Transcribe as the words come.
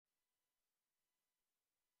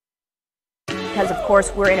because, of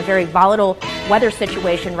course, we're in a very volatile weather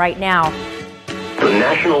situation right now. The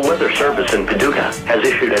National Weather Service in Paducah has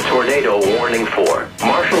issued a tornado warning for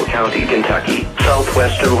Marshall County, Kentucky,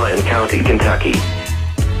 southwestern Lyon County, Kentucky.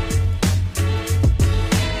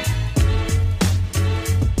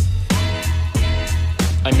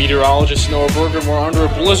 I'm meteorologist Noah Berger. We're under a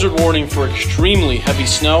blizzard warning for extremely heavy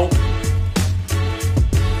snow.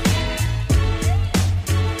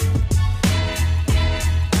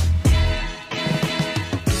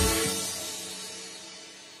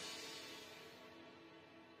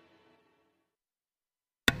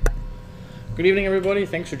 Good evening, everybody.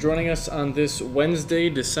 Thanks for joining us on this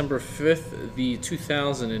Wednesday, December 5th, the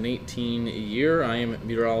 2018 year. I am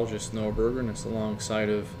meteorologist Noah Berger, and it's alongside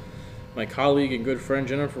of my colleague and good friend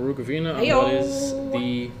Jennifer Rukavina on what is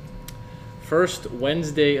the first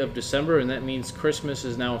Wednesday of December, and that means Christmas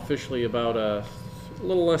is now officially about a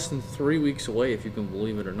little less than 3 weeks away, if you can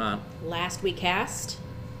believe it or not. Last we cast,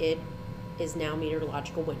 it is now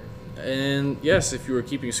meteorological winter. And yes, if you were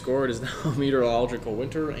keeping score, it is now meteorological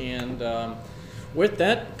winter, and with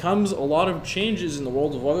that comes a lot of changes in the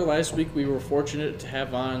world of weather. Last week we were fortunate to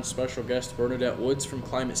have on special guest Bernadette Woods from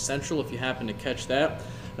Climate Central, if you happen to catch that.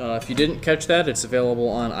 If you didn't catch that, it's available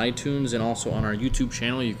on iTunes and also on our YouTube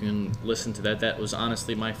channel. You can listen to that. That was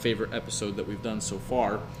honestly my favorite episode that we've done so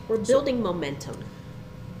far. We're building momentum.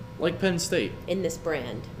 Like Penn State. In this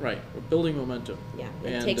brand. Right. We're building momentum. Yeah.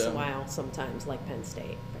 It takes a while sometimes, like Penn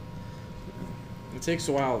State. It takes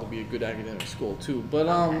a while to be a good academic school, too. But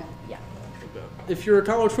yeah. If you're a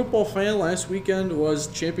college football fan, last weekend was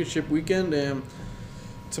championship weekend, and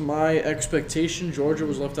to my expectation, Georgia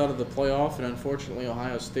was left out of the playoff, and unfortunately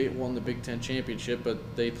Ohio State won the Big Ten championship,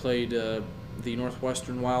 but they played the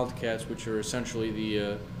Northwestern Wildcats, which are essentially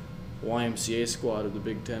the YMCA squad of the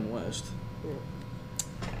Big Ten West.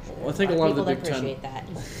 Well, I think a lot of the Big Ten... appreciate that.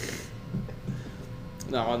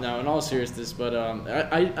 No, in all seriousness, but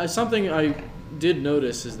I something I did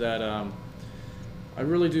notice is that I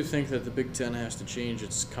really do think that the Big Ten has to change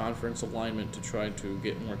its conference alignment to try to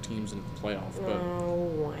get more teams into the playoff. But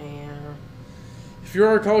wow. If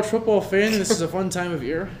you're a college football fan, this is a fun time of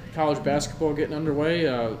year. College basketball getting underway.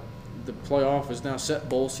 The playoff is now set,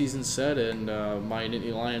 bowl season set, and my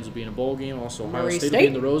Nittany Lions will be in a bowl game. Also, Ohio State will be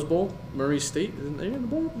in the Rose Bowl. Murray State, isn't they in the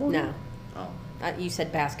bowl game? No. Oh. You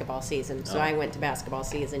said basketball season, so I went to basketball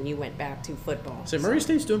season. You went back to football. Murray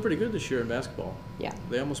State's doing pretty good this year in basketball. Yeah.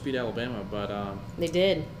 They almost beat Alabama, but... they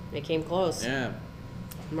did. They came close. Yeah.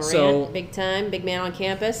 Morant, big time, big man on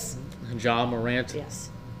campus. Ja Morant. Yes.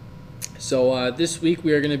 So this week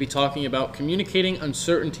we are going to be talking about communicating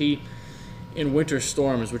uncertainty in winter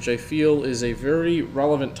storms, which I feel is a very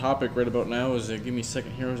relevant topic right about now. Give me a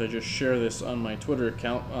second here as I just share this on my Twitter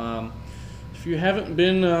account. If you haven't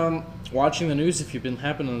been watching the news, if you've been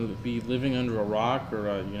happening to be living under a rock,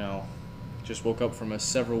 or just woke up from a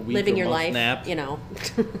several-week living or your month life,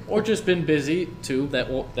 nap, or just been busy too, that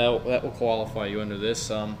will qualify you under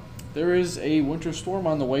this. There is a winter storm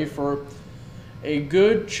on the way for a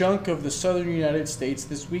good chunk of the southern United States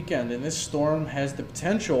this weekend, and this storm has the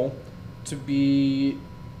potential to be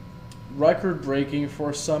record-breaking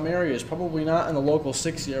for some areas. Probably not in the local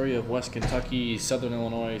 6 area of West Kentucky, southern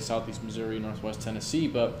Illinois, southeast Missouri, northwest Tennessee,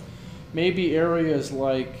 but maybe areas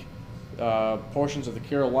like portions of the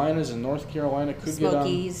Carolinas and North Carolina could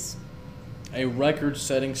Smokies. get a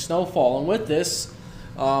record-setting snowfall. And with this,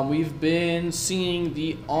 we've been seeing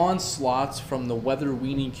the onslaughts from the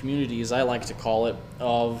weather-weenie community, as I like to call it,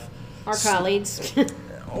 of our colleagues.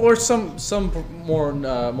 Or some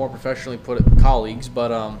more professionally put it, colleagues,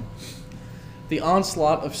 but the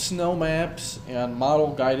onslaught of snow maps and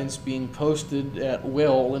model guidance being posted at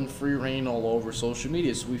will in free reign all over social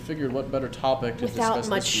media. So we figured what better topic to discuss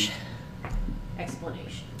much this week.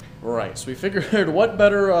 Explanation. Right. So we figured what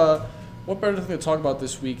better thing to talk about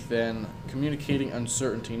this week than communicating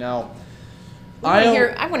uncertainty. Now,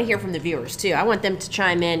 I want to hear from the viewers too. I want them to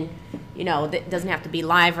chime in. You know, it doesn't have to be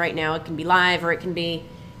live right now. It can be live, or it can be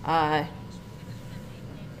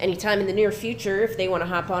anytime in the near future if they want to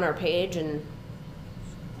hop on our page and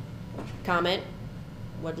comment.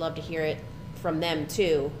 Would love to hear it from them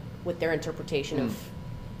too, with their interpretation of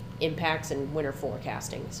impacts and winter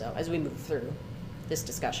forecasting. So as we move through this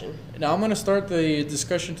discussion. Now I'm going to start the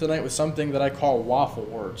discussion tonight with something that I call waffle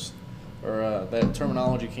words. Or that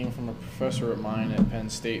terminology came from a professor of mine at Penn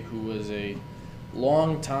State who was a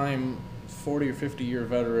long-time 40 or 50-year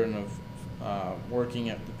veteran of working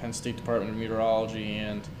at the Penn State Department of Meteorology,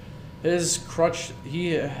 and he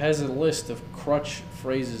has a list of crutch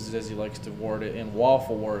phrases, as he likes to word it, in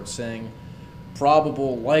waffle words, saying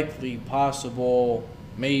probable, likely, possible,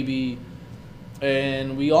 maybe.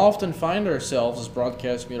 And we often find ourselves as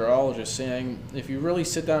broadcast meteorologists saying, if you really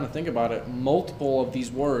sit down and think about it, multiple of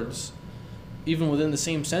these words, even within the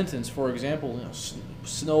same sentence, for example,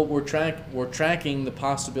 snow, we're tracking the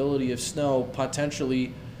possibility of snow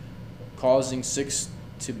potentially causing 6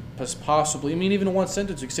 to possibly, I mean, even in one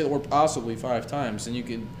sentence, you can say the word possibly 5 times, and you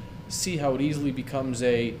can see how it easily becomes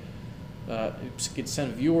it could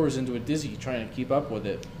send viewers into a dizzy trying to keep up with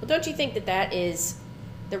it. Well, don't you think that is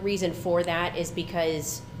the reason for that is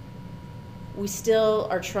because we still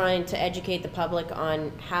are trying to educate the public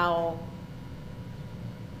on how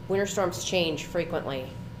winter storms change frequently,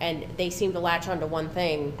 and they seem to latch onto one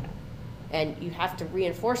thing, and you have to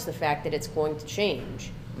reinforce the fact that it's going to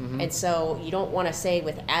change. Mm-hmm. And so you don't want to say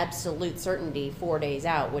with absolute certainty 4 days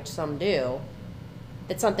out, which some do,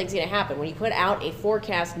 that something's going to happen. When you put out a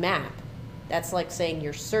forecast map, that's like saying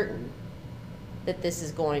you're certain that this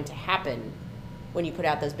is going to happen. When you put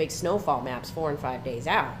out those big snowfall maps 4 and 5 days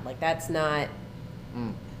out, like that's not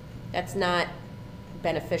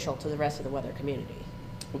beneficial to the rest of the weather community.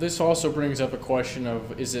 Well, this also brings up a question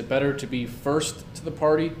of, is it better to be first to the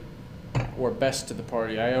party or best to the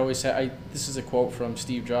party? This is a quote from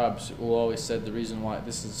Steve Jobs, who always said the reason why,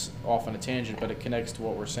 this is often a tangent, but it connects to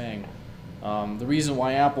what we're saying. The reason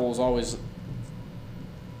why Apple is always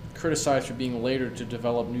criticized for being later to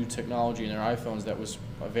develop new technology in their iPhones that was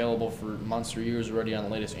available for months or years already on the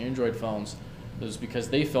latest Android phones was because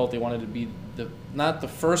they felt they wanted to be not the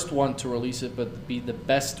first one to release it, but be the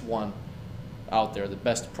best one out there, the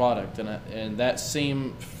best product. And that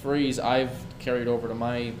same phrase I've carried over to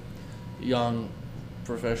my young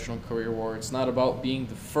professional career, where it's not about being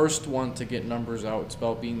the first one to get numbers out, it's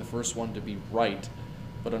about being the first one to be right.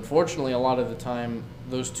 But unfortunately, a lot of the time,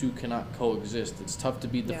 those two cannot coexist. It's tough to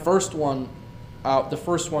be the first one out, the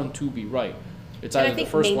first one to be right. It's either the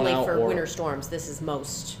first one out or... I think mainly for winter storms, this is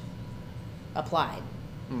most applied.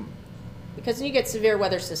 Because when you get severe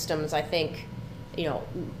weather systems, I think,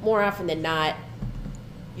 more often than not,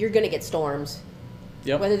 you're going to get storms.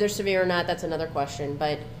 Yep. Whether they're severe or not, that's another question.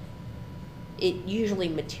 But it usually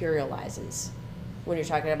materializes when you're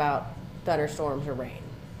talking about thunderstorms or rain.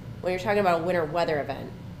 When you're talking about a winter weather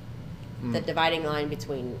event, the dividing line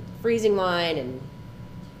between freezing line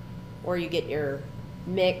or you get your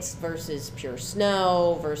mix versus pure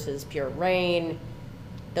snow versus pure rain,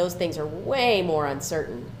 those things are way more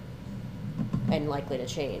uncertain and likely to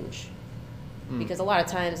change. Because a lot of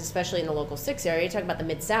times, especially in the local 6 area, you talk about the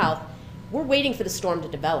Mid-South, we're waiting for the storm to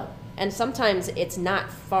develop. And sometimes it's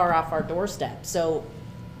not far off our doorstep. So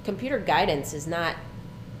computer guidance is not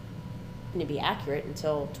going to be accurate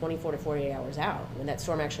until 24 to 48 hours out when that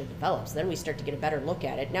storm actually develops. Then we start to get a better look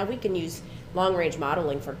at it. Now we can use long-range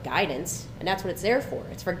modeling for guidance, and that's what it's there for.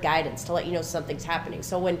 It's for guidance, to let you know something's happening.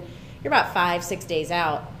 So when you're about 5-6 days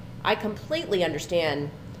out, I completely understand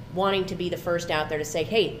wanting to be the first out there to say,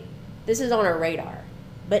 hey, this is on our radar.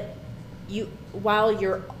 But while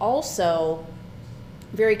you're also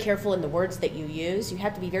very careful in the words that you use, you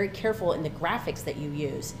have to be very careful in the graphics that you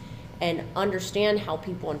use and understand how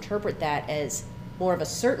people interpret that as more of a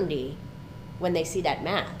certainty when they see that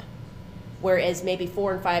map. Whereas maybe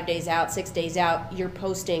 4 and 5 days out, 6 days out, you're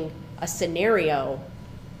posting a scenario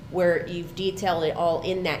where you've detailed it all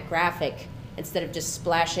in that graphic instead of just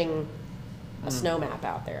splashing a snow map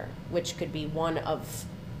out there, which could be one of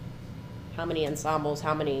how many ensembles,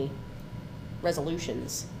 how many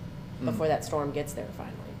resolutions before that storm gets there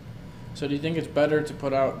finally. So do you think it's better to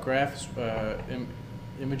put out graphs,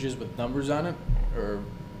 images with numbers on it, or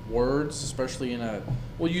words, especially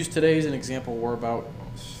we'll use today as an example. We're about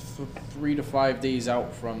 3 to 5 days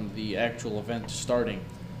out from the actual event starting.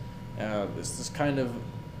 This is kind of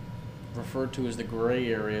referred to as the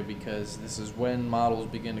gray area because this is when models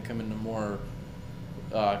begin to come into more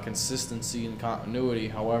consistency and continuity.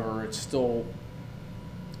 However, it's still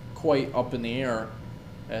quite up in the air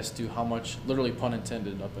as to how much, literally pun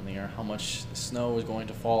intended, up in the air, how much snow is going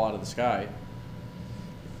to fall out of the sky.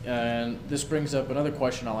 And this brings up another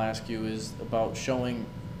question I'll ask you, is about showing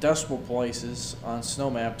decimal places on snow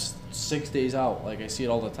maps 6 days out. Like I see it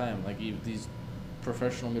all the time. Like these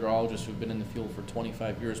professional meteorologists who've been in the field for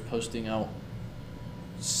 25 years posting out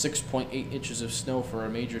 6.8 inches of snow for a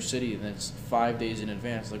major city, and it's 5 days in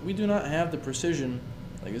advance. Like, we do not have the precision,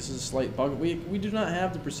 like this is a slight bug, we do not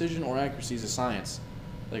have the precision or accuracies of science,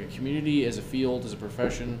 like a community, as a field, as a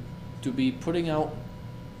profession, to be putting out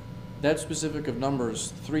that specific of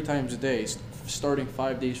numbers 3 times a day, starting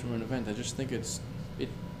 5 days from an event. I just think it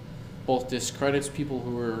both discredits people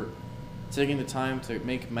who are taking the time to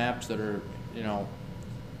make maps that are,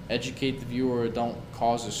 educate the viewer, don't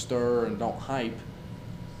cause a stir, and don't hype.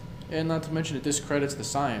 And not to mention it discredits the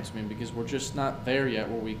science. I mean, because we're just not there yet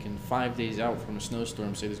where we can 5 days out from a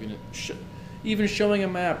snowstorm say there's going to even showing a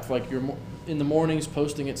map like you're in the mornings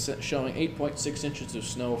posting it showing 8.6 inches of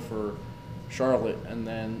snow for Charlotte, and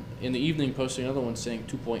then in the evening posting another one saying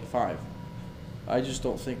 2.5. I just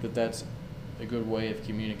don't think that that's a good way of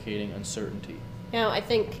communicating uncertainty. Now, I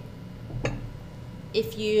think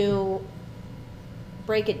if you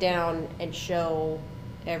break it down and show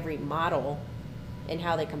every model and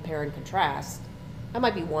how they compare and contrast, that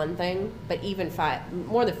might be one thing, but even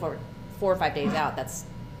more than 4 or 5 days out, that's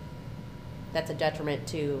a detriment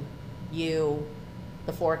to you,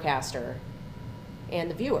 the forecaster, and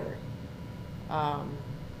the viewer.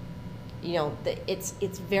 You know,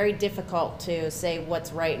 it's very difficult to say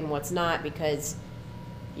what's right and what's not because,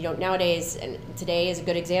 you know, nowadays, and today is a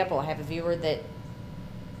good example. I have a viewer that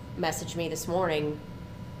messaged me this morning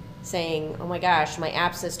saying, oh my gosh, my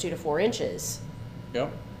app says 2 to 4 inches.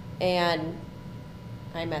 Yep. And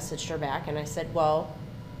I messaged her back and I said, well,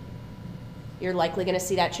 you're likely going to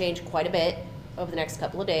see that change quite a bit over the next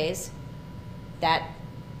couple of days. That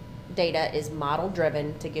data is model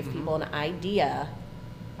driven to give people an idea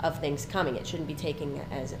of things coming. It shouldn't be taken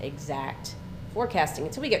as exact forecasting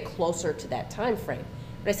until we get closer to that time frame.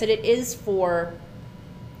 But I said it is for,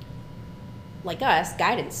 like us,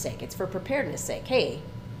 guidance sake. It's for preparedness sake. Hey,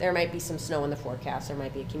 there might be some snow in the forecast. There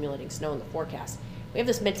might be accumulating snow in the forecast. We have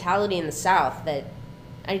this mentality in the South that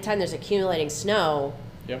anytime there's accumulating snow,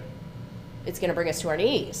 Yep. it's going to bring us to our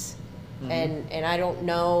knees. And I don't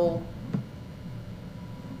know,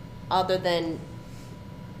 other than,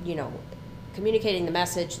 you know, communicating the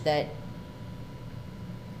message that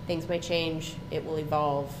things may change, it will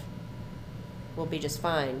evolve, we'll be just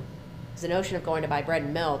fine. Because the notion of going to buy bread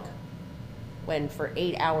and milk when for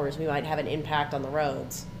 8 hours we might have an impact on the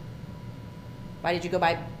roads. Why did you go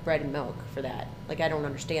buy bread and milk for that? Like, I don't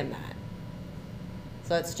understand that.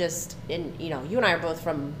 So it's just, you know, you and I are both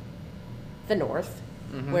from the north,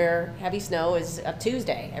 where heavy snow is a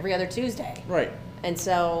Tuesday, every other Tuesday. Right. And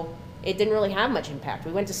so it didn't really have much impact.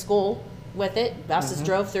 We went to school with it, buses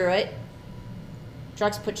drove through it,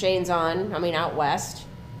 trucks put chains on, I mean, out west,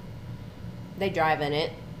 they drive in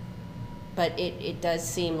it. But it does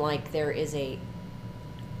seem like there is a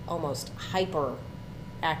almost hyper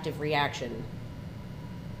active reaction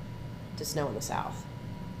to snow in the South.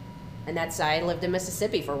 And I lived in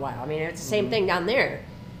Mississippi for a while. I mean, it's the same thing down there.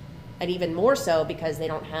 And even more so because they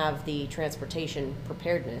don't have the transportation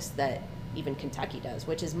preparedness that even Kentucky does,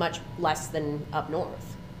 which is much less than up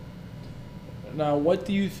north. Now, what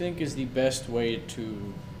do you think is the best way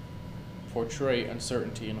to portray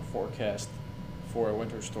uncertainty in a forecast for a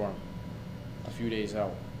winter storm a few days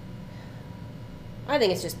out? I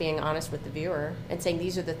think it's just being honest with the viewer and saying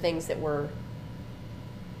these are the things that we're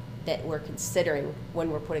considering when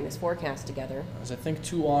we're putting this forecast together. As I think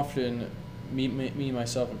too often, me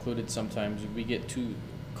myself included, sometimes we get too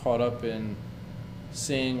caught up in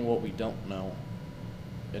saying what we don't know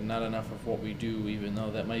and not enough of what we do, even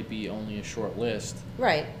though that might be only a short list.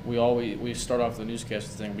 Right. We start off the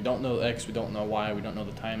newscast saying we don't know X, we don't know Y, we don't know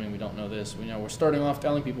the timing, we don't know this. We're starting off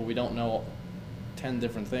telling people we don't know 10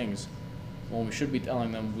 different things when we should be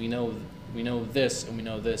telling them we know this and we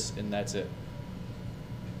know this and that's it.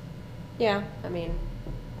 Yeah, I mean,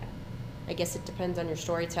 I guess it depends on your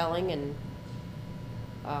storytelling and,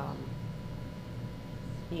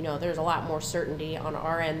 you know, there's a lot more certainty on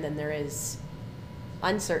our end than there is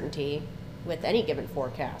uncertainty with any given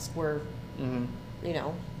forecast. We're, you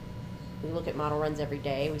know, we look at model runs every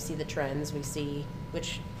day. We see the trends. We see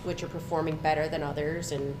which are performing better than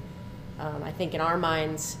others. And I think in our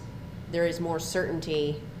minds, there is more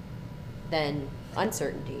certainty than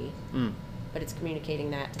uncertainty. But it's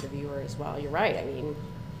communicating that to the viewer as well. You're right. I mean,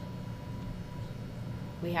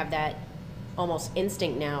 we have that almost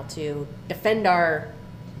instinct now to defend our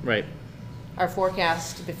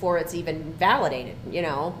forecast before it's even validated, you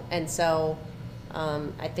know? And so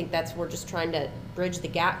I think we're just trying to bridge the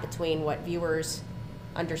gap between what viewers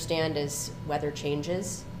understand as weather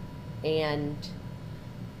changes and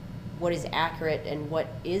what is accurate and what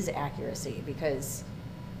is accuracy. Because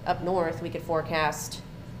up north, we could forecast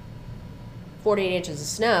 48 inches of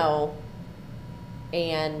snow,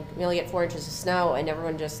 and we only get 4 inches of snow, and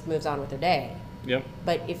everyone just moves on with their day. Yep.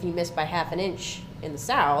 But if you miss by half an inch in the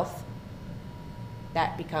South,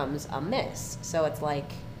 that becomes a miss. So it's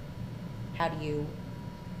like, how do you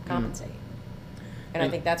compensate? And I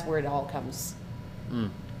think that's where it all comes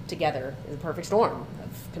together, in the perfect storm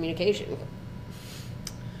of communication.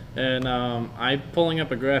 And I'm pulling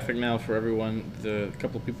up a graphic now for everyone, the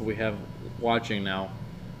couple of people we have watching now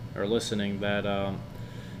or listening, that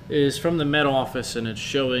is from the Met Office, and it's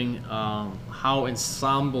showing how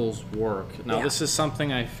ensembles work. Now, Yeah. this is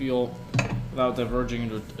something I feel, without diverging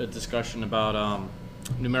into a discussion about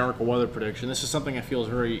numerical weather prediction, this is something I feel is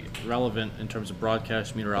very relevant in terms of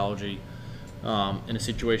broadcast meteorology in a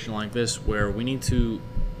situation like this, where we need to,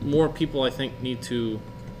 more people I think need to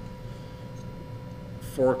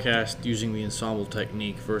forecast using the ensemble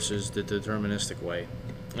technique versus the deterministic way.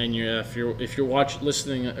 And if you're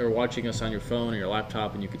listening or watching us on your phone or your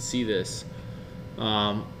laptop, and you could see this,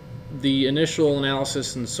 the initial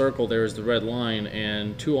analysis in the circle there is the red line,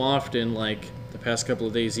 and too often, like the past couple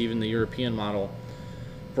of days, even the European model,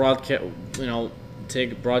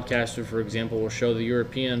 take a broadcaster for example, will show the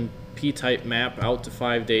European P-type map out to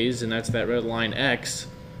 5 days, and that's that red line X,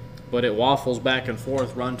 but it waffles back and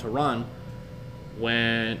forth run to run,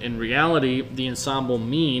 when in reality the ensemble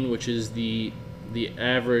mean, which is the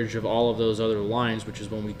average of all of those other lines, which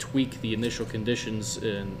is when we tweak the initial conditions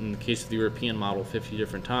in the case of the European model 50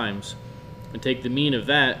 different times and take the mean of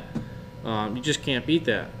that, you just can't beat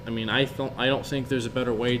that. I mean, I don't think there's a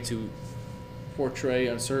better way to portray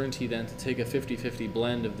uncertainty than to take a 50-50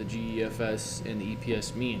 blend of the GEFS and the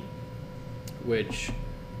EPS mean, which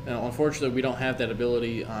unfortunately we don't have that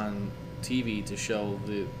ability on TV to show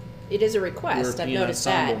the It is a request. European I've noticed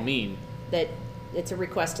ensemble mean. that it's a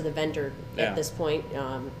request to the vendor Yeah. at this point.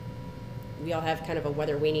 We all have kind of a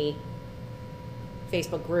Weather Weenie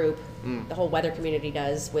Facebook group. The whole weather community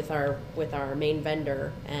does with our main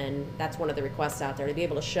vendor, and that's one of the requests out there, to be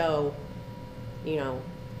able to show,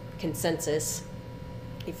 consensus,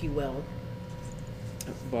 if you will.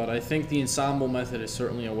 But I think the ensemble method is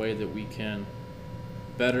certainly a way that we can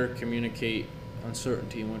better communicate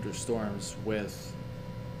uncertainty in winter storms with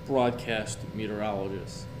broadcast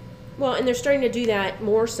meteorologists. Well, and they're starting to do that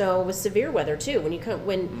more so with severe weather too.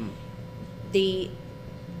 When the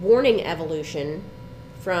warning evolution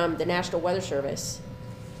from the National Weather Service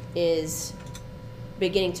is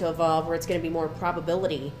beginning to evolve, where it's going to be more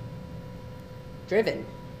probability driven.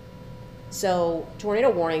 So tornado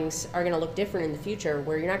warnings are going to look different in the future,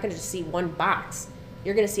 where you're not going to just see one box.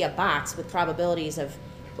 You're going to see a box with probabilities of,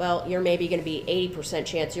 well, you're maybe going to be 80%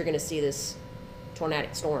 chance you're going to see this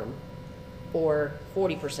tornadic storm, or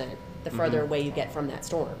 40% the further away you get from that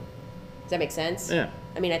storm. Does that make sense? Yeah.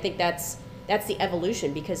 I mean, I think that's the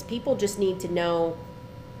evolution, because people just need to know,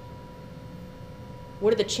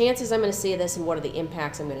 what are the chances I'm going to see this, and what are the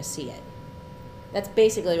impacts I'm going to see it. That's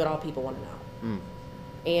basically what all people want to know.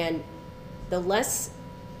 And the less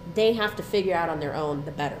they have to figure out on their own,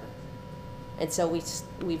 the better. And so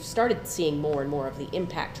we've started seeing more and more of the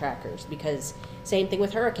impact trackers, because same thing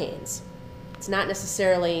with hurricanes. It's not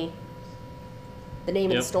necessarily the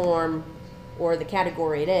name of the storm or the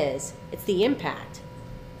category it is. It's the impact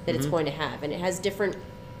that it's going to have. And it has different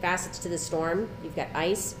facets to the storm. You've got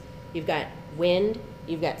ice, you've got wind,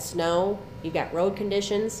 you've got snow, you've got road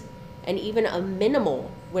conditions, and even a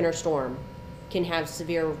minimal winter storm can have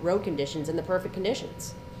severe road conditions and the perfect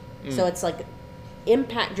conditions. So it's like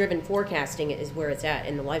impact-driven forecasting is where it's at,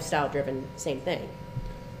 and the lifestyle-driven, same thing.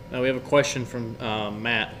 Now we have a question from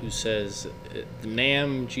Matt, who says the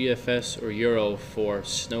NAM, GFS, or Euro for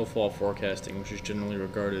snowfall forecasting, which is generally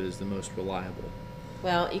regarded as the most reliable.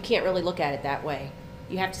 Well, you can't really look at it that way.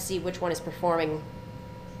 You have to see which one is performing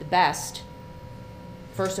the best,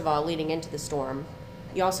 first of all, leading into the storm.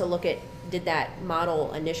 You also look at, did that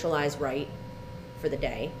model initialize right for the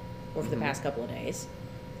day, or for the past couple of days.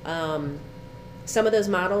 Some of those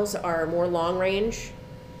models are more long range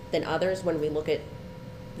than others when we look at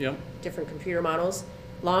different computer models.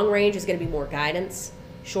 Long range is going to be more guidance.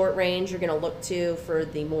 Short range, you're going to look to for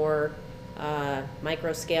the more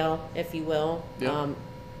micro scale, if you will.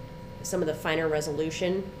 Some of the finer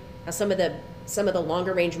resolution. Now, some of the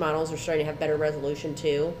longer range models are starting to have better resolution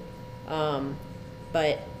too,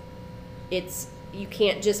 but you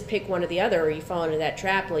can't just pick one or the other, or you fall into that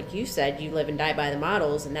trap. Like you said, you live and die by the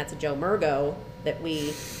models, and that's a Joe Murgo that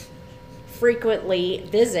we frequently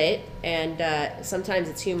visit, and sometimes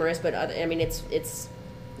it's humorous, but it's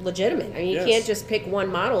legitimate. I mean, you can't just pick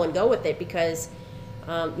one model and go with it, because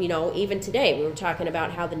even today we were talking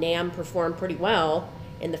about how the NAM performed pretty well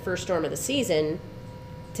in the first storm of the season.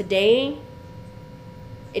 Today,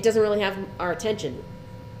 it doesn't really have our attention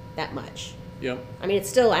that much. I mean, it's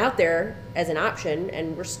still out there as an option,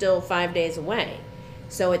 and we're still 5 days away.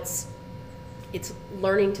 So it's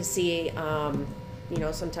learning to see,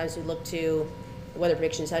 sometimes we look to the Weather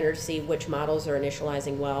Prediction Center to see which models are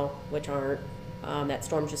initializing well, which aren't. That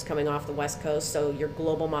storm's just coming off the West Coast, so your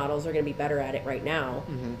global models are going to be better at it right now.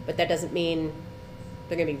 But that doesn't mean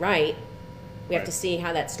they're going to be right. We have to see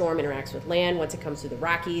how that storm interacts with land once it comes through the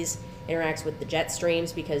Rockies. interacts with the jet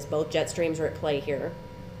streams, because both jet streams are at play here.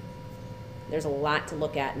 There's a lot to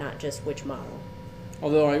look at, not just which model.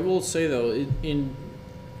 Although I will say, though, in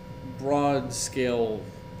broad scale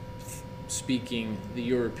speaking, the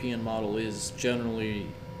European model is generally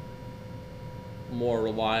more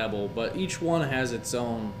reliable, but each one has its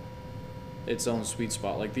own sweet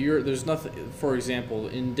spot. Like there's nothing. For example,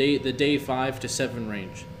 in the day 5 to 7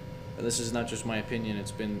 range, and this is not just my opinion.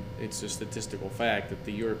 It's a statistical fact that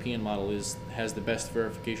the European model has the best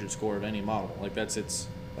verification score of any model. Like it's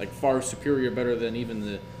like far superior, better than even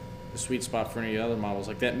the sweet spot for any other models.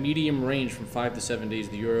 Like that medium range from 5 to 7 days,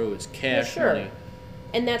 the Euro is cash money.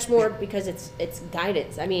 And that's more because it's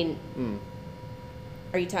guidance. I mean,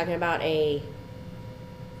 are you talking about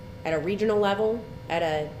at a regional level, at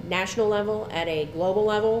a national level, at a global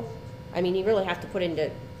level? I mean, you really have to put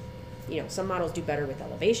into, some models do better with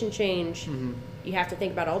elevation change. Mm-hmm. You have to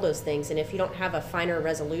think about all those things. And if you don't have a finer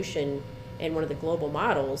resolution in one of the global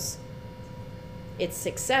models, its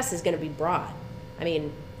success is going to be broad. I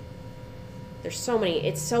mean, there's so many,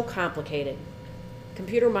 it's so complicated.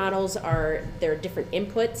 Computer models there are different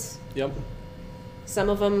inputs. Yep. Some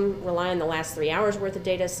of them rely on the last 3 hours worth of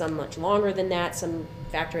data, some much longer than that, some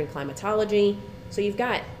factor in climatology. So you've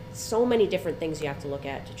got so many different things you have to look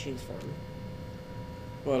at to choose from.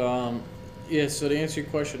 But, yeah, so to answer your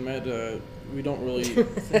question, Matt, we don't really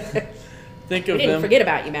think of them. We didn't forget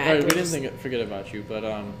about you, Matt. Right, we didn't forget about you, but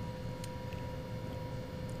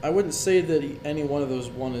I wouldn't say that any one of those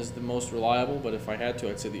one is the most reliable, but if I had to,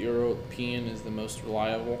 I'd say the European is the most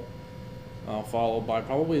reliable, followed by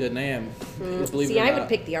probably the NAM. See, I would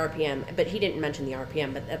pick the RPM, but he didn't mention the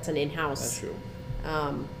RPM, but that's an in-house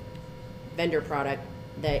vendor product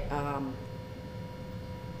that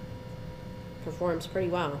performs pretty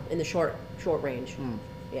well in the short range.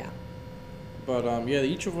 Yeah. But yeah,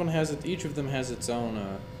 each of them has its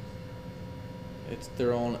own. It's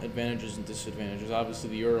their own advantages and disadvantages. Obviously,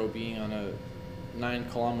 the Euro being on a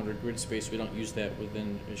 9-kilometer grid space, we don't use that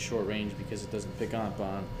within a short range because it doesn't pick up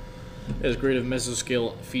on as great of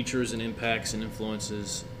mesoscale features and impacts and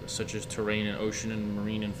influences such as terrain and ocean and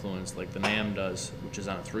marine influence like the NAM does, which is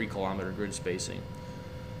on a 3-kilometer grid spacing.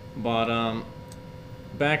 But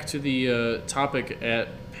back to the topic at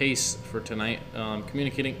PACE for tonight,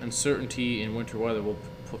 communicating uncertainty in winter weather. We'll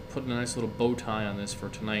put a nice little bow tie on this for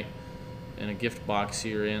tonight in a gift box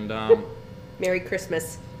here, and Merry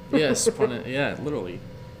Christmas. Yes, yeah, literally.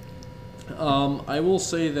 I will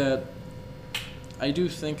say that I do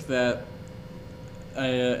think that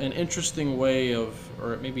an interesting way or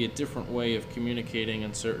maybe a different way of communicating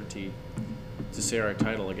uncertainty, to say our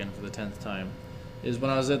title again for the 10th time, is when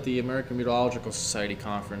I was at the American Meteorological Society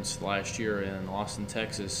conference last year in Austin,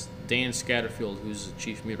 Texas. Dan Scatterfield, who's the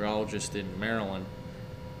chief meteorologist in Maryland,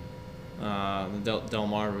 Del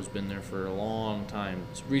Mar, has been there for a long time.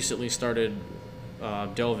 It's recently started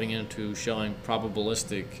delving into showing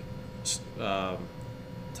probabilistic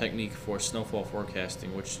technique for snowfall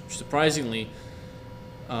forecasting, which surprisingly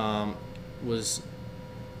was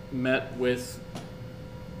met with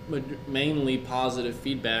mainly positive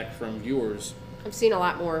feedback from viewers. I've seen a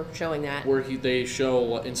lot more showing that. Where they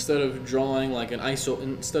show, instead of drawing like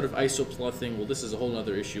instead of isopluthing, well, this is a whole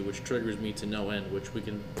other issue which triggers me to no end, which we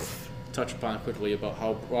can touch upon quickly, about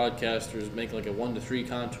how broadcasters make like a 1 to 3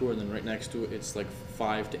 contour and then right next to it it's like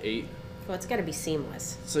 5 to 8. Well, it's got to be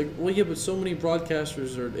seamless. It's like, well, yeah, but so many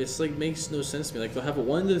broadcasters it's like makes no sense to me. Like they'll have a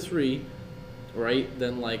 1 to 3, right?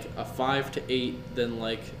 Then like a 5 to 8, then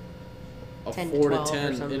like a 4 to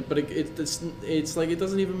 10. But it's like it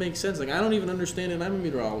doesn't even make sense. Like I don't even understand it. And I'm a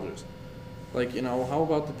meteorologist. Like, how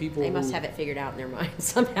about the people? They must have it figured out in their mind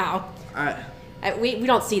somehow. We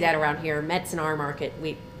don't see that around here. Mets in our market,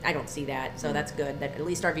 I don't see that, so that's good. That at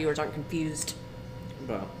least our viewers aren't confused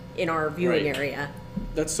in our viewing area.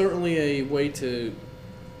 That's certainly a way to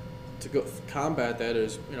go combat that,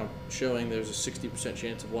 is showing there's a 60%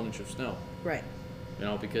 chance of 1 inch of snow. Right.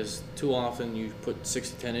 Because too often you put 6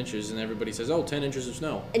 to 10 inches and everybody says, 10 inches of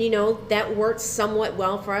snow. And that worked somewhat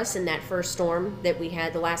well for us in that first storm that we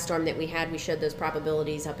had. The last storm that we had, we showed those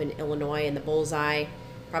probabilities up in Illinois, and the bullseye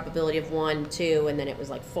probability of 1, 2, and then it was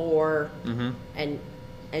like 4. Mm-hmm. And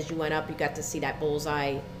as you went up, you got to see that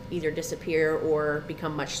bullseye either disappear or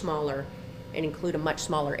become much smaller and include a much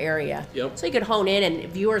smaller area. Yep. So you could hone in,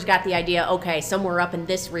 and viewers got the idea, okay, somewhere up in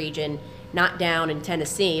this region, not down in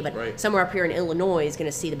Tennessee, but somewhere up here in Illinois is going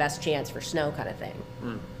to see the best chance for snow, kind of thing.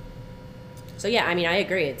 So yeah, I mean, I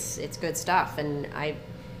agree. It's good stuff. And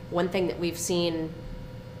one thing that we've seen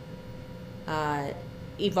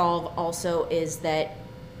evolve also is that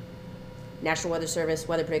National Weather Service,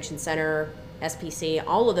 Weather Prediction Center, SPC,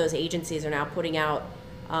 all of those agencies are now putting out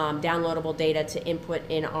downloadable data to input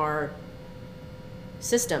in our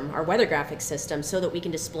system, our weather graphics system, so that we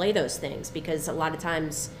can display those things. Because a lot of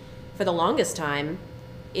times, for the longest time,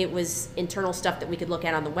 it was internal stuff that we could look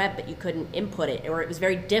at on the web, but you couldn't input it, or it was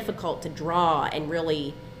very difficult to draw and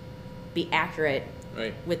really be accurate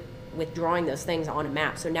Right. with drawing those things on a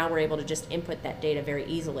map. So now we're able to just input that data very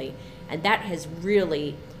easily, and that has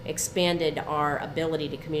really expanded our ability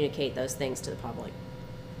to communicate those things to the public.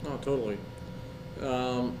 No, totally.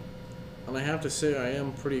 And I have to say, I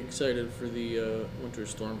am pretty excited for the winter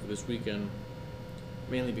storm for this weekend,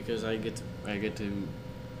 mainly because I get to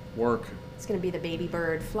work It's going to be the baby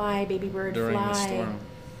bird fly, baby bird during fly. the storm.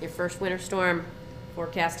 Your first winter storm,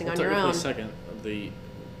 forecasting Well, on your technically own. second of the.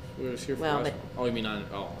 We was here for Well, us. but- Oh, you mean on?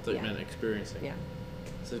 Oh, I thought you Yeah. meant experiencing. Yeah.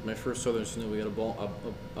 This is my first southern snow. We got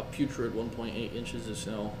a putrid 1.8 inches of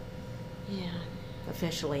snow. Yeah.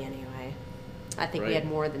 Officially, anyway. I think we Right. had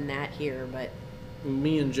more than that here, but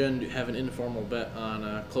Me and Jen have an informal bet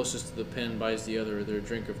on closest to the pin buys the other their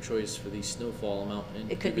drink of choice for the snowfall amount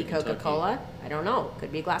in it could be Kentucky. Coca-Cola. I don't know.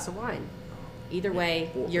 Could be a glass of wine. Either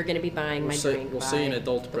way, We'll- you're going to be buying my drink. We'll say an by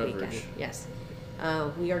adult the weekend. beverage. Yes.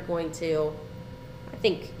 We are going to, I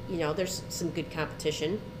think, there's some good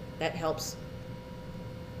competition. That helps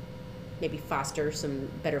maybe foster some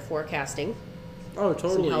better forecasting. Oh, Some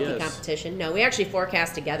totally. healthy Yes. competition. No, we actually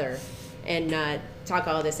forecast together and talk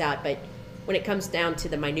all this out. But when it comes down to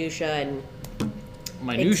the minutia and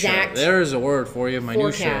Minutia. exact There's a word for you.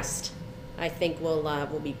 Minutia. forecast, I think we'll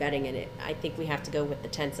be betting in it. I think we have to go with the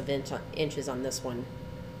tenths of inches on this one.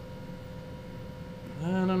 I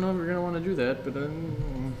don't know if we're gonna want to do that, but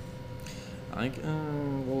I think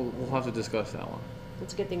we'll have to discuss that one.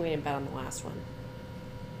 It's a good thing we didn't bet on the last one.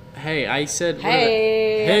 Hey, I said.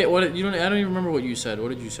 Hey! Hey, what? You don't. I don't even remember what you said. What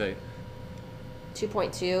did you say?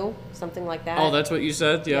 2.2, something like that. Oh, that's what you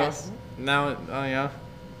said. Yeah. Yes. Now, oh yeah.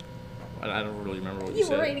 I don't really remember what you You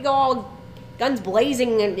said. were ready to go all guns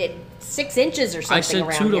blazing and at 6 inches or something I said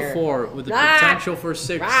around 2 to here. 4 with the Ah! potential for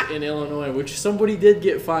 6 Ah! in Illinois, which somebody did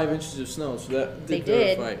get 5 inches of snow, so that They did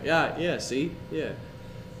did. verify. Yeah, yeah. See, yeah.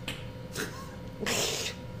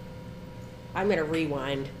 I'm going to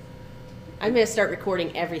rewind. I'm going to start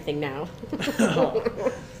recording everything now.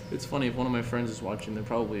 It's funny if one of my friends is watching, they're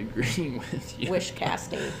probably agreeing with you. Wish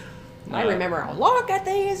casting. I Nah. remember, look at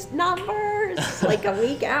these numbers. Like a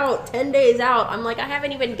week out, 10 days out. I'm like, I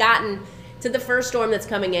haven't even gotten to the first storm that's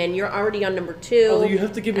coming in. You're already on number 2. Although you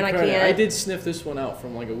have to give me and credit. can't- I did sniff this one out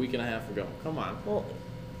from like a week and a half ago. Come on. Well,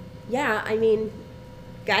 yeah, I mean,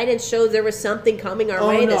 guidance shows there was something coming our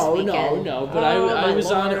way this weekend. no. But Oh, I my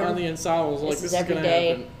was on it Lord. on the inside. I was like, This is this is every gonna day.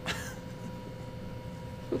 happen.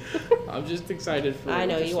 I'm just excited for. I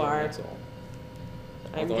know winter you storm, are. That's all.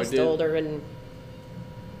 I'm Although I just did- older and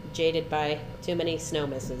jaded by too many snow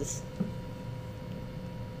misses.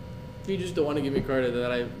 You just don't want to give me credit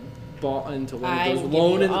that I bought into one I of will those give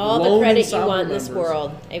lone you and all the lone credit you ensemble want in this members.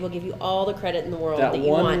 world. I will give you all the credit in the world That that you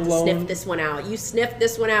one want to lone- sniff this one out. You sniffed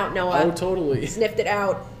this one out, Noah. Oh, totally. Sniffed it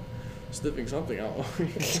out. Sniffing something out.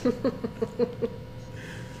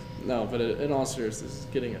 No, but in all seriousness,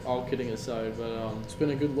 all kidding aside, but it's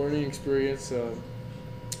been a good learning experience.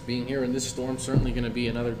 Being here in this storm certainly going to be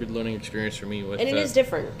another good learning experience for me. With And it is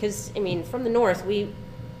different because, I mean, from the north,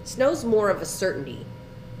 snow's more of a certainty,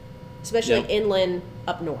 especially Yep. inland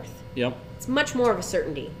up north. Yep. It's much more of a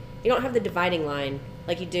certainty. You don't have the dividing line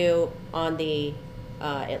like you do on the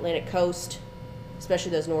Atlantic coast,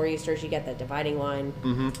 especially those nor'easters. You get that dividing line.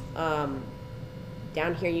 Mm-hmm.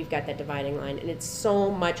 Down here, you've got that dividing line, and it's so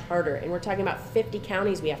much harder. And we're talking about 50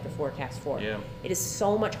 counties we have to forecast for. Yeah. It is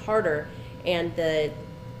so much harder, and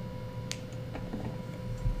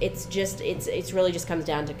it's really just comes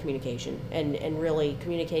down to communication and really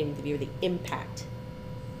communicating with the viewer the impact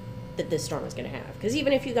that this storm is going to have. Because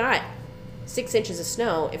even if you got 6 inches of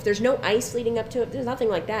snow, if there's no ice leading up to it, there's nothing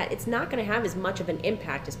like that, it's not going to have as much of an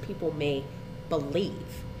impact as people may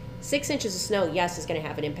believe. 6 inches of snow, yes, is going to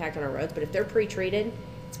have an impact on our roads, but if they're pre-treated,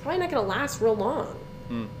 it's probably not going to last real long.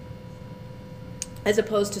 As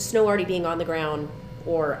opposed to snow already being on the ground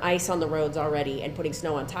or ice on the roads already and putting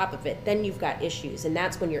snow on top of it, then you've got issues, and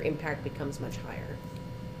that's when your impact becomes much higher.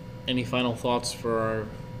 Any final thoughts for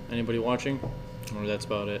anybody watching? Or that's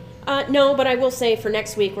about it? No, but I will say for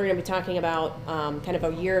next week we're going to be talking about kind of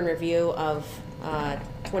a year in review of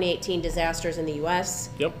 2018 disasters in the U.S.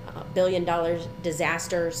 Yep. $1 billion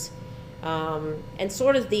disasters, and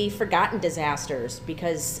sort of the forgotten disasters,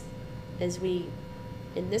 because as we,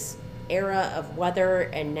 in this era of weather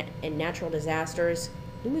and natural disasters,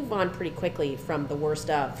 we move on pretty quickly from the worst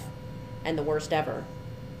of and the worst ever.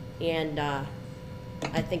 And I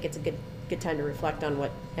think it's a good time to reflect on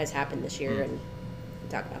what has happened this year and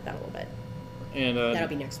talk about that a little bit. And That'll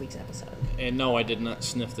be next week's episode. And no, I did not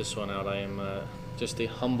sniff this one out. I am just a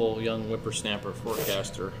humble young whippersnapper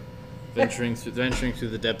forecaster, venturing through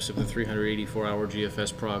the depths of the 384-hour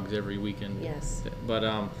GFS Progs every weekend. Yes. But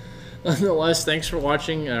nonetheless, thanks for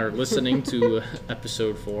watching or listening to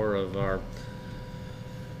episode 4 of our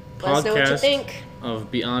Let us know what you podcast think.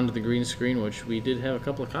 of Beyond the Green Screen, which we did have a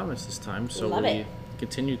couple of comments this time. So Love we it.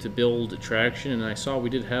 continue to build traction, and I saw we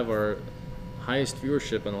did have our highest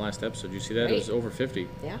viewership on the last episode. Did you see that? Great. It was over 50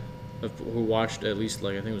 Yeah. of who watched at least,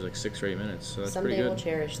 like, I think it was like 6 or 8 minutes. So that's Someday pretty we'll good.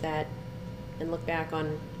 cherish that and look back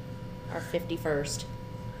on our 51st.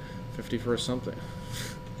 51st something.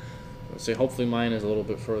 Let's say hopefully mine is a little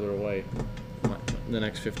bit further away. The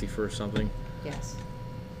next 51st something. Yes.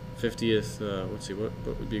 50th, let's see, what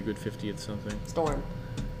would be a good 50th something? Storm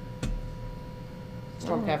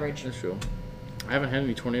coverage. That's true. I haven't had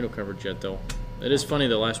any tornado coverage yet, though. It is funny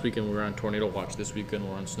that last weekend we were on tornado watch. This weekend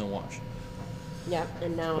we're on snow watch. Yep,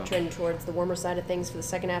 and now trending towards the warmer side of things for the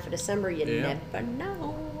second half of December. You Yeah. never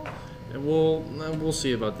know. And we'll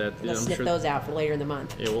see about that. Let's I'm snip sure. those out for later in the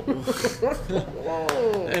month. Yeah,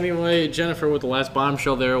 anyway, Jennifer, with the last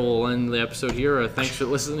bombshell there, we'll end the episode here. Thanks for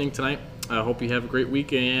listening tonight. I hope you have a great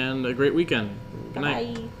week and a great weekend. Good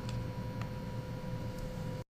night. Bye.